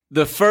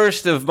The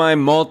first of my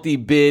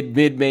multi-bid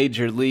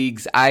mid-major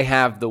leagues, I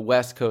have the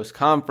West Coast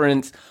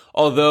Conference,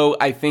 although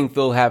I think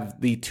they'll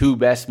have the two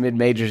best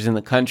mid-majors in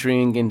the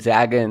country in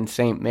Gonzaga and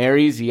St.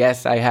 Mary's.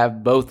 Yes, I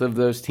have both of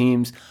those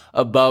teams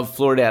above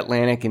Florida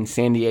Atlantic and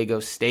San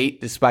Diego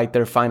State, despite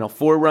their Final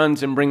Four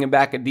runs and bringing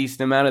back a decent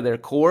amount of their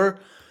core.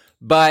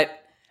 But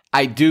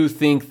I do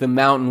think the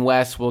Mountain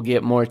West will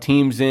get more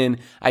teams in.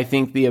 I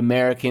think the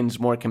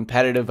American's more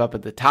competitive up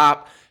at the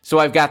top. So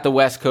I've got the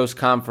West Coast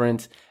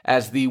Conference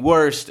as the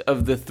worst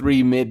of the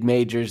three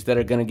mid-majors that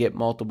are going to get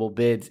multiple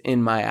bids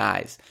in my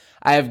eyes.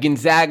 I have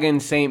Gonzaga and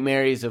St.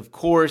 Mary's, of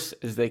course,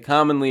 as they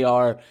commonly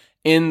are,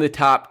 in the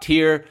top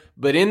tier,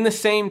 but in the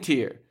same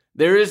tier.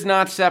 There is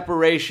not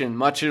separation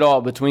much at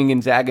all between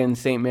Gonzaga and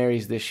St.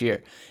 Mary's this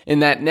year. In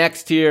that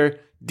next tier,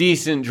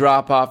 decent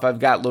drop-off. I've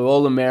got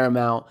Loyola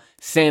Marymount,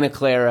 Santa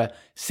Clara,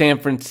 San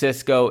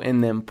Francisco,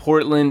 and then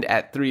Portland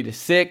at 3 to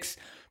 6.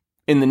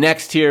 In the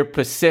next tier,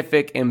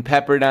 Pacific and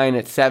Pepperdine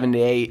at 7 to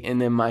 8.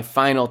 And then my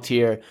final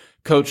tier,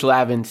 Coach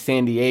Lavin's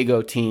San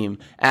Diego team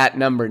at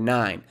number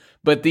 9.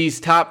 But these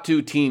top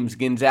two teams,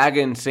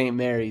 Gonzaga and St.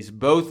 Mary's,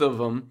 both of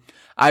them,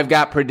 I've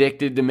got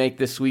predicted to make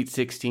the Sweet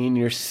 16.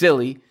 You're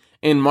silly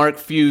in Mark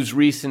Few's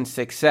recent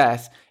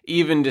success,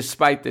 even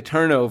despite the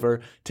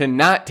turnover, to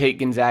not take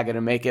Gonzaga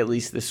to make at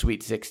least the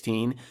Sweet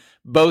 16.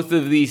 Both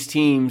of these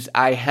teams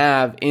I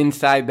have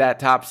inside that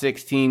top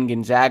 16,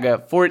 Gonzaga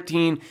at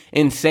 14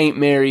 and St.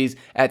 Mary's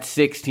at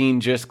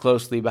 16, just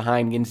closely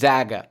behind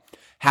Gonzaga.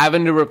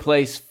 Having to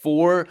replace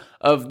 4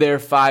 of their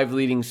 5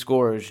 leading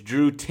scorers.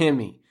 Drew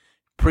Timme,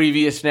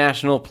 previous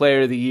National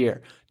Player of the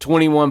Year,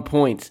 21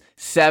 points,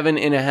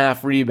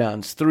 7.5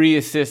 rebounds, 3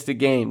 assists a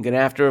game. Going to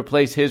have to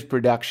replace his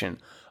production.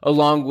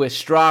 Along with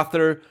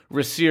Strother,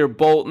 Rasir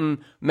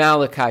Bolton,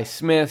 Malachi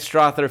Smith.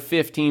 Strother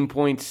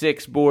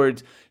 15.6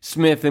 boards.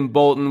 Smith and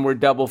Bolton were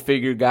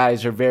double-figure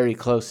guys or very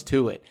close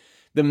to it.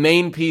 The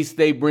main piece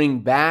they bring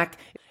back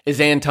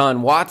is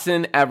Anton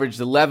Watson, averaged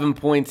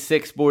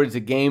 11.6 boards a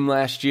game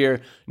last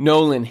year.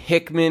 Nolan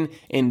Hickman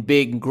and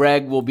Big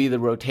Greg will be the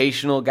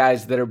rotational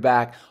guys that are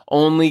back.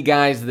 Only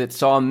guys that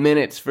saw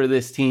minutes for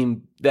this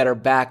team that are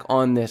back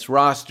on this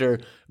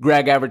roster.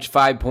 Greg averaged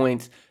 5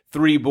 points,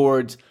 3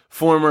 boards.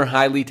 Former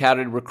highly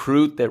touted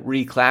recruit that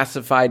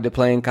reclassified to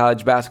play in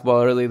college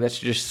basketball early, that's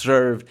just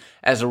served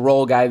as a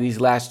role guy these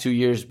last 2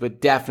 years,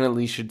 but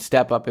definitely should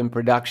step up in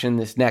production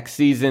this next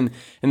season.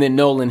 And then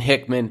Nolan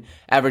Hickman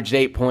averaged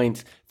 8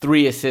 points,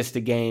 3 assists a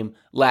game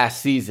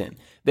last season.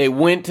 They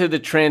went to the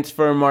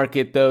transfer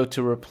market, though,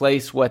 to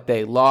replace what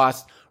they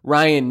lost.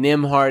 Ryan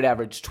Nimhard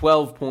averaged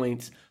 12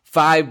 points,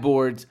 4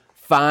 boards,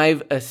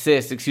 5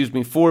 assists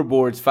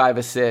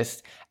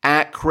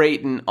at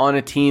Creighton on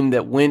a team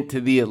that went to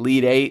the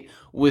Elite Eight.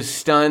 Was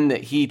stunned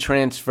that he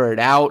transferred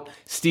out.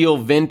 Steele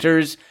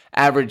Venters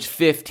averaged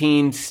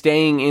 15,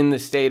 staying in the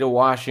state of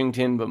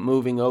Washington, but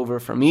moving over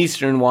from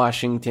Eastern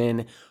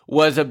Washington.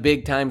 Was a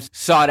big-time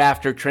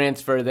sought-after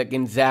transfer that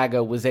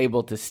Gonzaga was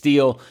able to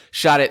steal.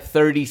 Shot at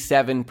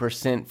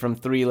 37% from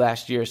 3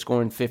 last year,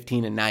 scoring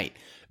 15 a night.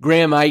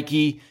 Graham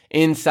Ike,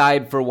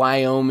 inside for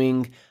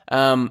Wyoming,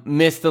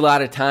 missed a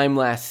lot of time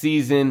last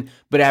season,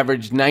 but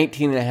averaged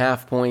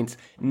 19.5 points,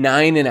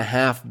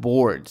 9.5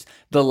 boards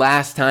the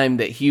last time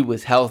that he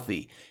was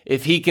healthy.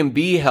 If he can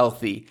be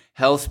healthy,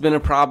 health's been a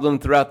problem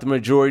throughout the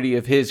majority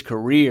of his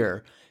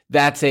career.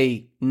 That's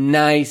a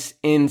nice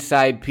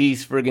inside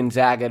piece for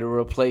Gonzaga to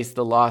replace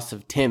the loss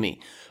of Timme.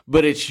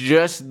 But it's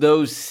just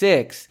those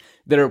 6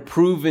 that are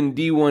proven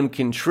D1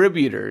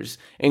 contributors,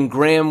 and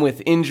Graham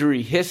with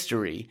injury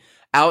history.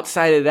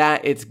 Outside of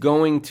that, it's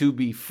going to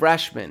be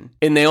freshmen.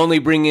 And they only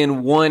bring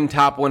in one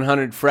top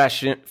 100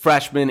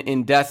 freshman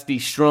in Dusty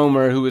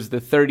Stromer, who is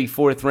the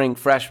 34th ranked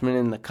freshman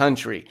in the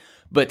country.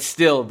 But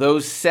still,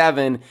 those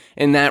 7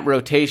 in that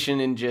rotation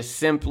and just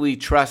simply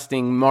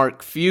trusting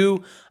Mark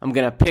Few, I'm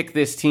going to pick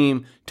this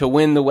team to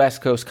win the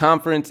West Coast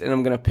Conference, and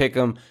I'm going to pick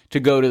them to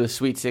go to the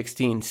Sweet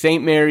 16.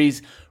 St.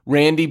 Mary's,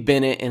 Randy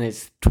Bennett in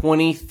his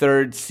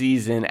 23rd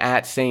season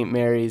at St.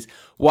 Mary's.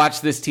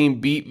 Watched this team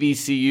beat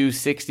VCU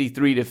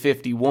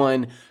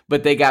 63-51,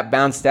 but they got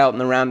bounced out in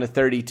the round of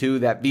 32.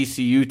 That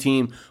VCU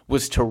team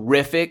was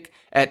terrific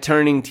at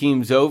turning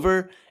teams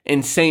over,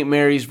 and St.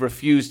 Mary's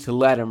refused to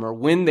let them, or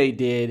when they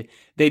did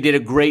a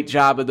great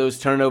job of those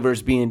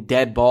turnovers being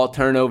dead ball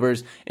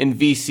turnovers, and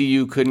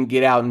VCU couldn't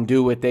get out and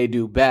do what they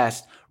do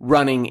best,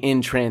 running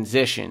in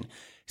transition.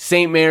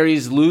 St.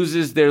 Mary's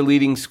loses their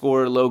leading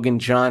scorer, Logan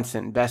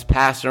Johnson, best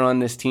passer on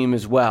this team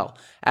as well.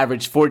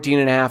 Averaged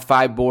 14.5,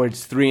 5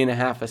 boards,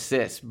 3.5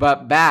 assists.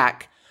 But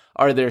back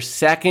are their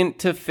 2nd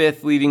to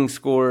 5th leading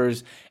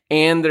scorers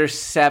and their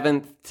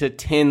 7th to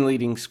 10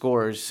 leading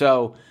scorers.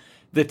 So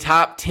the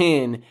top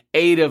 10,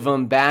 8 of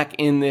them back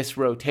in this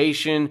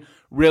rotation,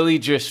 really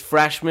just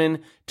freshmen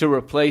to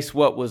replace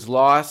what was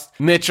lost.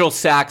 Mitchell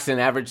Saxon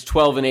averaged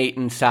 12 and 8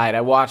 inside.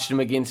 I watched him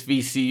against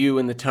VCU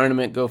in the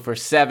tournament go for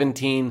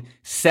 17,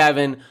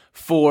 7,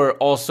 4,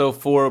 also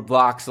 4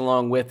 blocks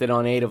along with it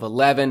on 8 of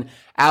 11.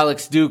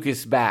 Alex Duke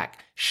is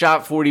back.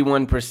 Shot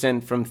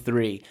 41% from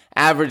 3.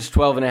 Averaged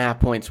 12.5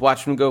 points.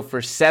 Watched him go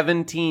for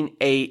 17,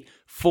 8,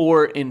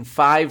 4, and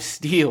 5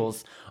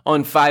 steals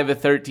on 5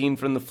 of 13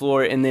 from the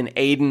floor. And then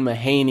Aiden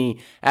Mahaney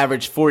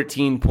averaged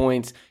 14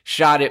 points,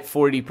 shot at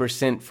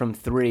 40% from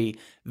 3.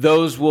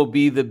 Those will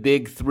be the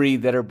big 3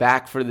 that are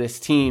back for this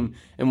team.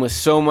 And with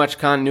so much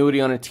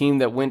continuity on a team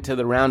that went to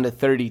the round of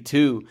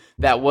 32,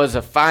 that was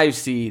a 5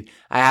 seed,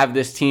 I have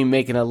this team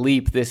making a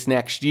leap this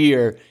next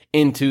year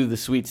into the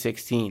Sweet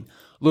 16.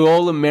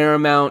 Loyola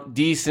Marymount,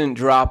 decent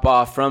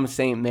drop-off from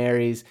St.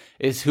 Mary's,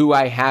 is who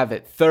I have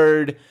at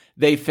 3rd.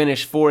 They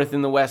finished 4th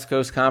in the West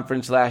Coast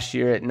Conference last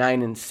year at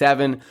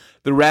 9-7.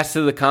 The rest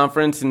of the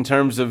conference, in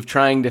terms of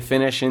trying to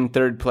finish in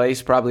 3rd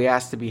place, probably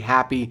has to be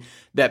happy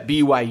that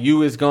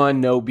BYU is gone.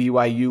 No,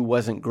 BYU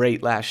wasn't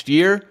great last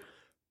year,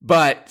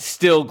 but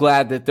still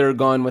glad that they're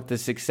gone with the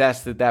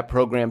success that that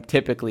program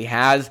typically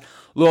has.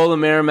 Loyola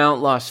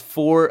Marymount lost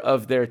 4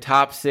 of their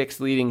top 6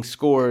 leading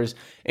scorers,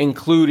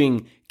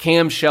 including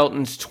Cam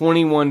Shelton's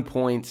 21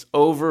 points,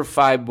 over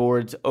 5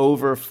 boards,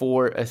 over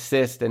 4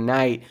 assists a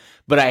night.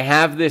 But I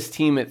have this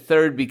team at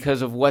 3rd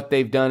because of what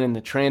they've done in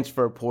the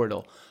transfer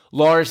portal.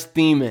 Lars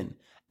Thiemann,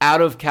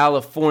 out of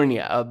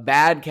California, a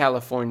bad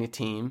California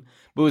team,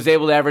 but was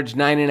able to average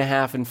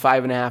 9.5 and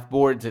 5.5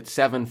 boards at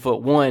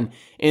 7'1"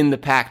 in the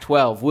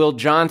Pac-12. Will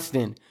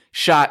Johnston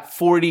shot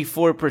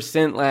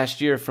 44%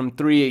 last year from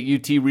 3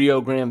 at UT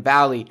Rio Grande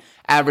Valley,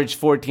 averaged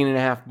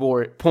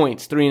 14.5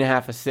 points,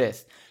 3.5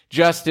 assists.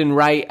 Justin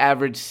Wright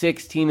averaged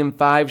 16 and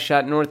 5,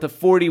 shot north of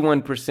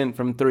 41%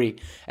 from 3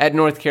 at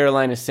North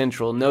Carolina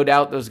Central. No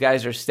doubt those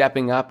guys are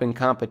stepping up in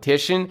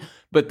competition,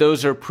 but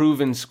those are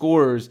proven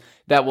scorers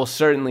that will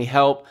certainly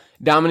help.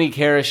 Dominique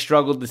Harris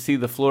struggled to see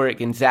the floor at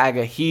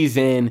Gonzaga. He's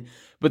in.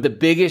 But the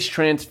biggest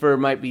transfer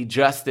might be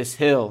Justice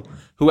Hill,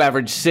 who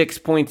averaged 6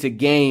 points a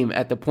game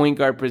at the point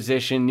guard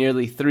position,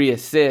 nearly 3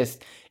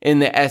 assists in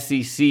the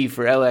SEC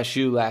for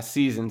LSU last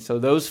season. So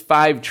those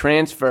 5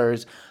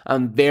 transfers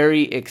I'm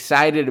very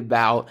excited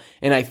about,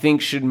 and I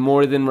think should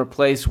more than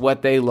replace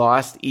what they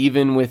lost,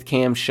 even with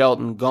Cam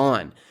Shelton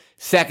gone.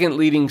 Second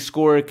leading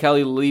scorer,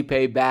 Kelly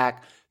Lalipe,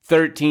 back,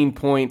 13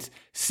 points,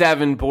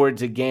 7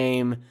 boards a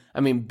game. I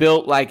mean,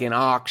 built like an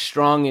ox,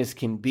 strong as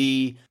can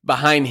be.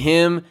 Behind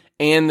him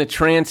and the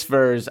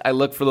transfers, I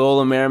look for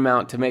Loyola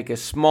Marymount to make a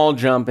small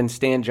jump in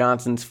Stan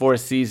Johnson's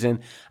 4th season.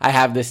 I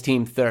have this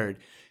team 3rd.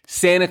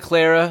 Santa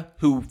Clara,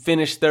 who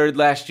finished 3rd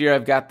last year,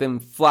 I've got them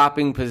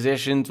flopping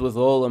positions with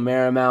Loyola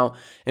Marymount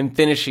and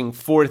finishing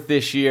 4th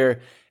this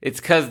year. It's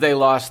because they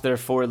lost their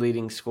 4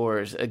 leading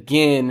scorers.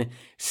 Again,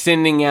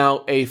 sending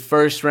out a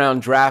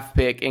first-round draft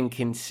pick in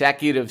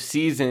consecutive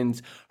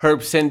seasons.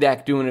 Herb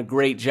Sendak doing a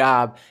great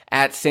job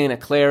at Santa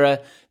Clara.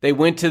 They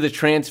went to the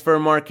transfer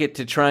market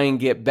to try and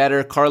get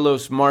better.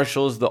 Carlos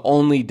Marshall's the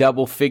only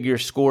double-figure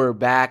scorer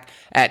back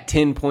at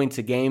 10 points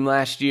a game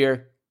last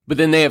year. But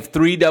then they have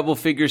 3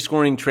 double-figure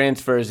scoring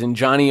transfers in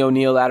Johnny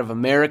O'Neal out of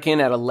American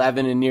at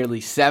 11 and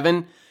nearly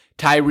 7.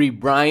 Tyree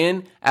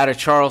Bryan out of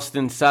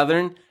Charleston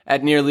Southern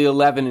at nearly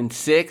 11 and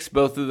 6.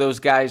 Both of those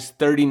guys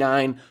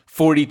 39,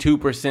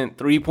 42%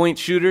 three-point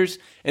shooters.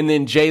 And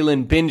then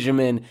Jalen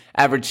Benjamin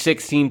averaged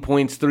 16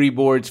 points, 3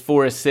 boards,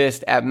 4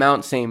 assists at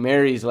Mount St.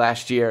 Mary's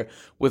last year.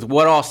 With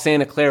what all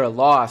Santa Clara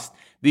lost,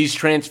 these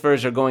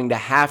transfers are going to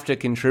have to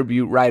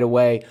contribute right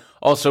away.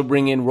 Also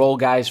bring in role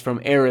guys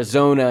from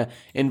Arizona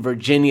and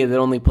Virginia that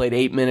only played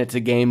 8 minutes a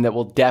game that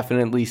will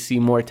definitely see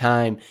more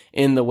time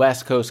in the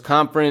West Coast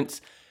Conference.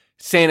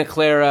 Santa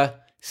Clara,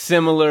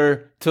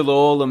 similar to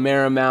Loyola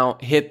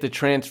Marymount, hit the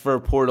transfer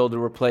portal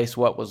to replace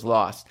what was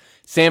lost.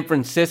 San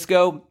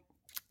Francisco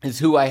is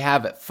who I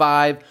have at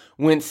 5,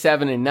 went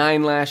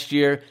 7-9 last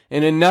year,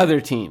 and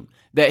another team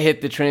that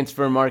hit the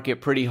transfer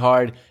market pretty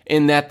hard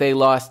in that they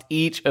lost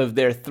each of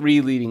their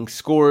 3 leading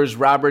scorers.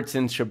 Roberts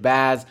and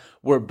Shabazz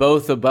were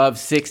both above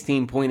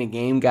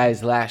 16-point-a-game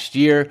guys last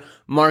year.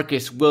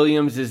 Marcus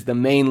Williams is the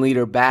main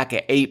leader back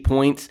at 8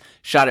 points,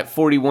 shot at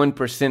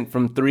 41%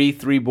 from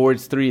 3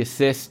 boards, 3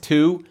 assists,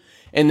 2.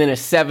 And then a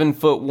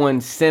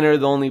 7'1" center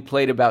that only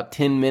played about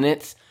 10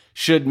 minutes,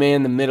 should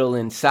man the middle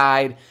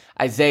inside.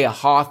 Isaiah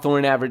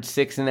Hawthorne averaged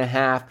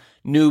 6.5.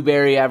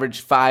 Newberry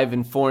averaged 5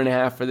 and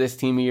 4.5 for this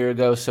team a year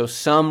ago. So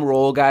some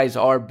role guys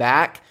are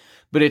back,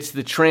 but it's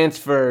the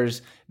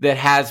transfers that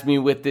has me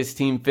with this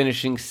team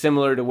finishing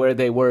similar to where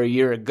they were a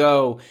year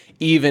ago,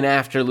 even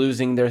after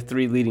losing their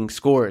 3 leading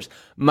scorers.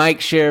 Mike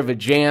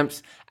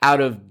Sherva-Jamps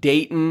out of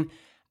Dayton.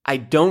 I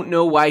don't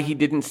know why he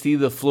didn't see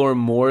the floor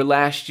more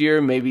last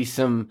year. Maybe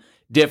some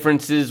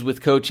differences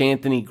with Coach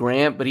Anthony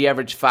Grant, but he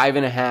averaged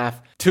 5.5,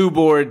 2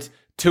 boards,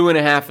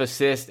 2.5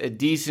 assists, a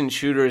decent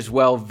shooter as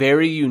well.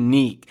 Very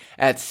unique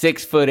at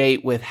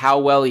 6'8" with how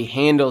well he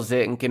handles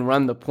it and can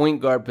run the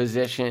point guard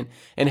position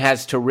and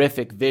has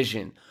terrific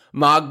vision.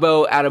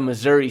 Mogbo out of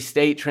Missouri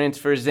State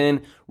transfers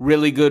in.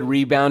 Really good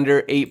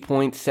rebounder, 8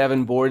 points,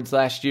 7 boards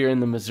last year in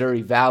the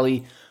Missouri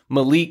Valley.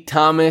 Malik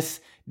Thomas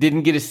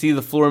didn't get to see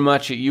the floor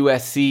much at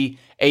USC,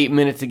 8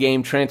 minutes a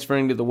game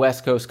transferring to the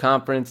West Coast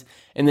Conference.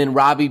 And then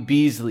Robbie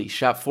Beasley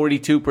shot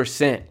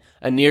 42%,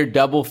 a near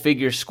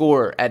double-figure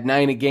scorer at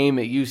 9 a game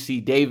at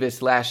UC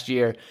Davis last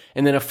year,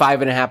 and then a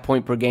 5.5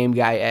 point per game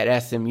guy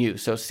at SMU.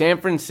 So San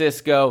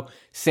Francisco,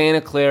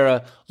 Santa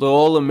Clara,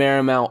 Loyola,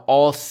 Marymount,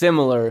 all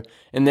similar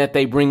in that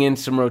they bring in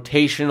some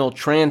rotational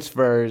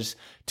transfers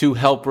to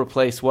help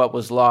replace what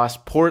was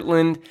lost.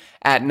 Portland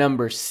at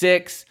number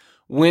 6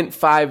 went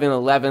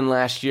 5-11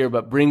 last year,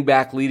 but bring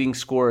back leading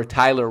scorer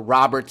Tyler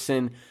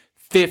Robertson,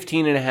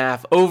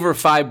 15.5, over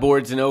 5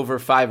 boards and over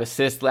 5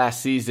 assists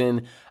last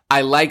season.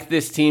 I like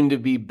this team to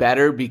be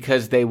better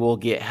because they will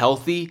get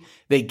healthy.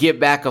 They get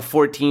back a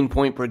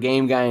 14-point per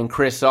game guy in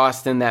Chris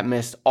Austin that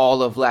missed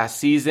all of last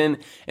season.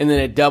 And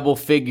then a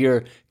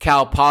double-figure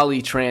Cal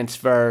Poly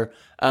transfer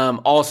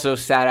also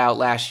sat out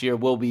last year,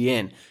 will be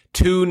in.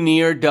 2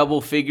 near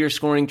double-figure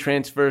scoring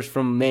transfers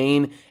from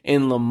Maine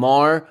and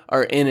Lamar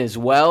are in as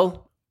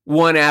well.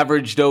 1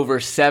 averaged over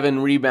 7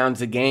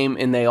 rebounds a game,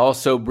 and they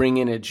also bring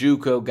in a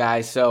JUCO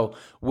guy. So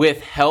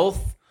with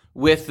health,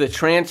 with the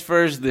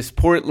transfers, this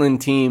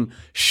Portland team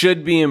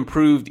should be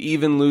improved,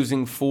 even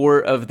losing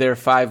 4 of their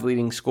 5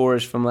 leading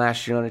scorers from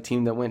last year on a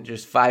team that went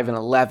just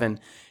 5-11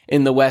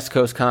 in the West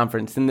Coast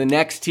Conference. In the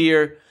next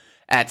tier,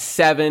 at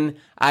 7,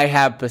 I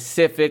have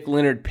Pacific.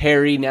 Leonard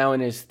Perry, now in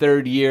his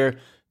 3rd year.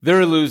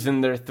 They're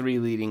losing their 3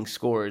 leading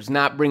scorers,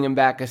 not bringing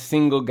back a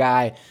single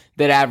guy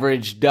that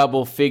averaged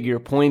double-figure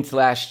points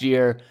last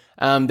year.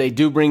 They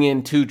do bring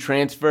in 2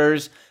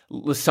 transfers.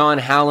 Lasan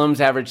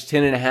Hallams averaged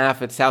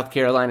 10.5 at South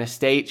Carolina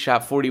State,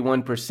 shot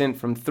 41%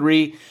 from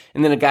 3,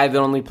 and then a guy that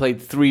only played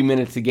 3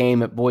 minutes a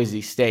game at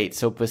Boise State.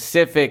 So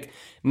Pacific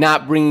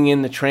not bringing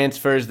in the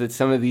transfers that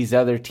some of these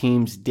other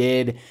teams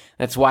did.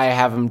 That's why I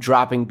have them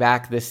dropping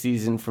back this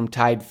season from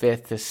tied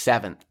 5th to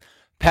 7th.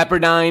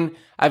 Pepperdine,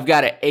 I've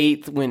got an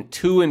 8th, went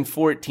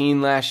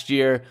 2-14 last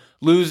year,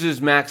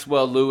 loses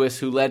Maxwell Lewis,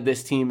 who led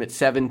this team at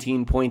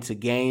 17 points a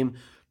game.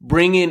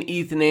 Bring in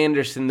Ethan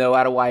Anderson, though,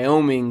 out of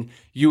Wyoming.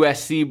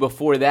 USC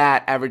before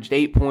that averaged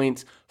 8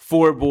 points,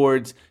 4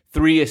 boards,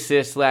 3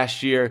 assists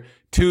last year.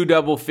 2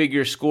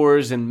 double-figure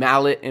scorers, and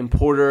Mallet and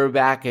Porter are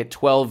back at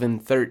 12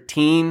 and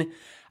 13.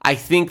 I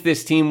think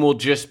this team will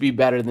just be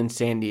better than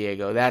San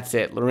Diego. That's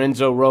it.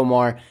 Lorenzo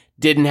Romar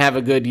didn't have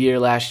a good year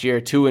last year,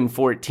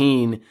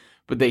 2-14,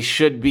 but they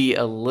should be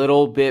a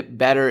little bit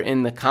better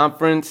in the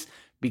conference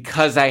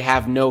because I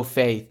have no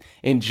faith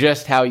in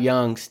just how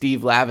young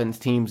Steve Lavin's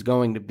team's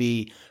going to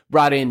be.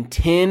 Brought in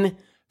 10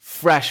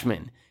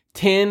 freshmen.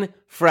 10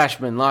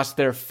 freshmen lost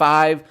their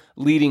 5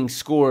 leading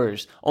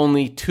scorers.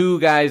 Only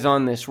 2 guys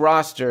on this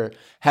roster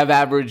have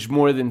averaged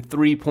more than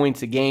 3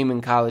 points a game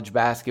in college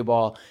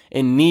basketball,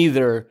 and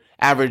neither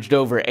averaged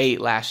over 8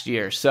 last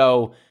year.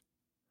 So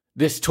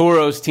this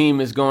Toros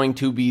team is going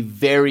to be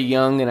very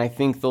young, and I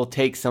think they'll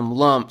take some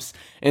lumps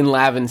in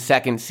Lavin's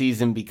second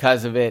season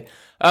because of it.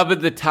 Up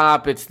at the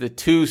top, it's the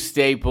 2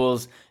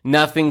 staples,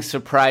 nothing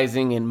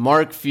surprising, and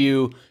Mark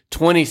Few,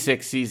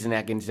 26th season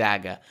at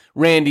Gonzaga.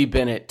 Randy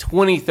Bennett,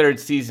 23rd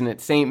season at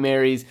St.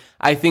 Mary's.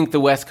 I think the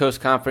West Coast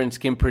Conference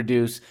can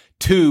produce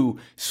 2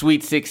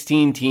 Sweet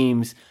 16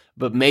 teams,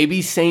 but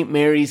maybe St.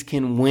 Mary's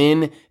can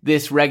win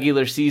this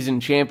regular season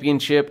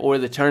championship or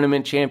the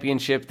tournament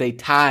championship. They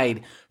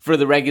tied for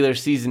the regular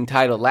season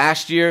title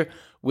last year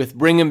with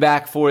bringing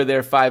back 4 of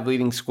their 5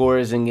 leading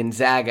scorers and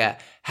Gonzaga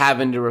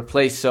having to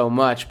replace so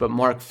much, but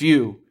Mark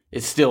Few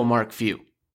is still Mark Few.